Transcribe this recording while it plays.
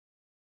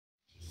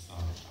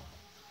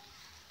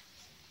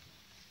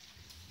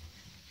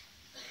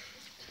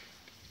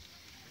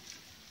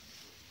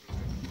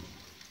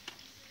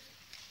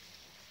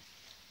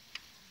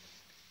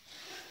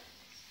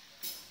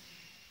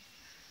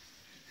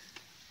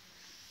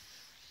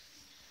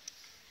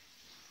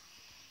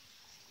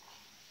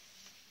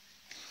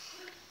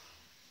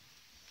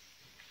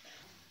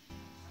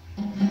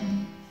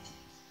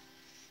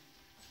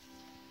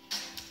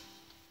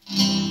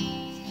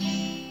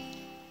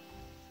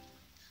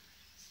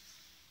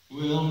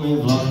Ujel mi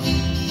vlak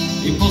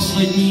i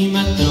poslední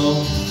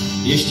metro,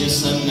 ještě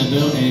jsem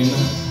nebyl in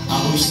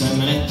a už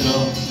jsem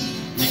retro.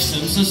 Než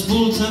jsem se z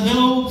půlce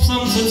vyloup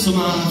samce, co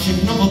má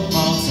všechno pod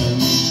palcem.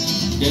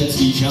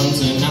 Dětství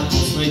šance na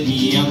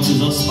poslední jamci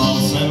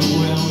zaspal jsem.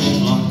 Ujel mi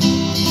vlak,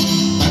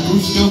 tak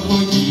už to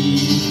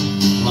chodí,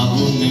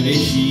 hlavu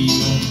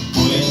nevěším,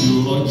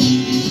 pojedu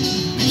lodí.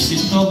 Než si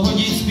to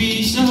hodit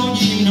spíš se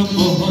hodím do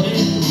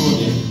pohody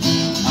vody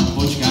a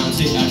počkám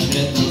si, až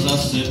retro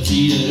zase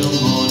přijde do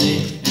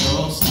módy.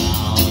 Jo,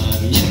 stále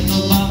mě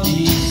to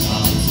baví,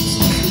 stále se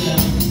soudem,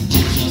 že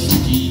čas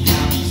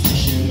utíká víc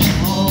než je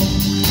mimo.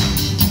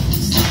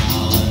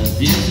 Stále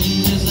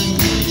věřím, že ze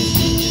mě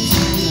ještě něco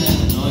bude,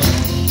 no jo,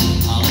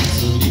 ale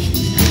co když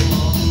už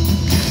bylo?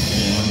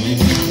 Je mi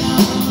pěkná,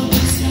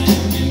 dneska je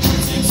mi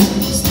moc, jak jsem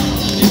to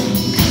stále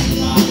nevím.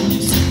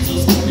 Každopádně jsem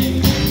to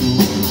zdravím věku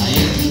a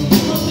jedu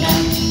mimo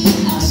trať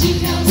a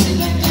říkám si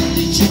tak, a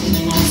ty čekne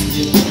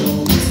mosty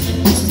vedou, jste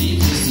pustý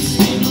přes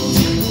stejnou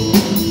řeku.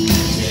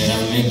 Včera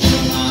mi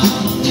bylo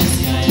málo,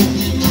 dneska je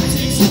mi moc,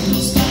 jak se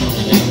to stalo,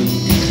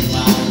 nevím.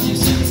 Každopádně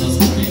jsem za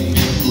zdravím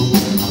věku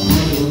a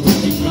půjdu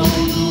proti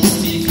proudu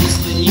z těch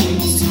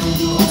poslednímu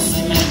soudu a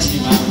jsem radši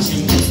vám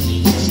všem prostý,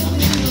 než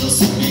abych do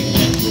sebe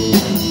kretu.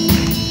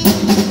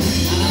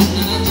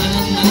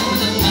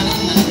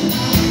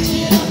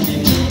 Včera mi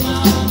bylo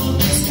málo,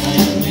 dneska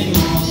je mi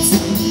moc.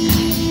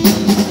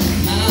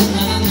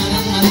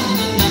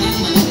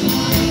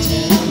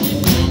 Včera mi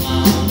bylo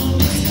málo,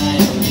 dneska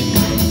je mi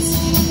moc.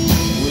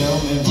 Ujel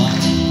mi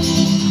vlak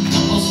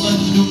naposled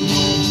v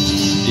dubnu,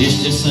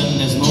 ještě jsem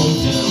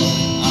nezmoutel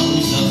a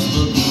už zas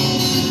blbnu.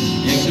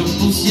 Jak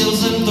dopustil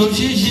jsem to,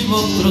 že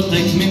život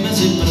protek mi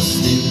mezi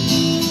prsty.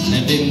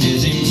 Nevím,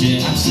 věřím,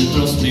 že až se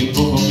prospím,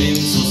 pochopím,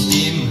 co s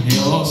tím.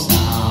 Jo,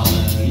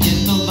 stále mě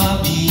to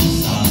baví,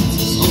 stát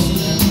se s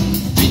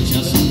osudem, byť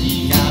čas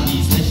utíká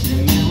víc než je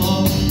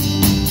milo.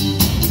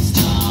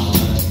 Stále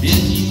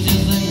věřím, že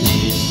ze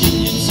mě ještě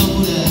něco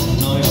bude,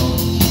 no jo,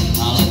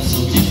 ale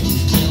co když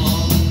už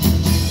bylo?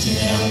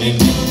 Včera mi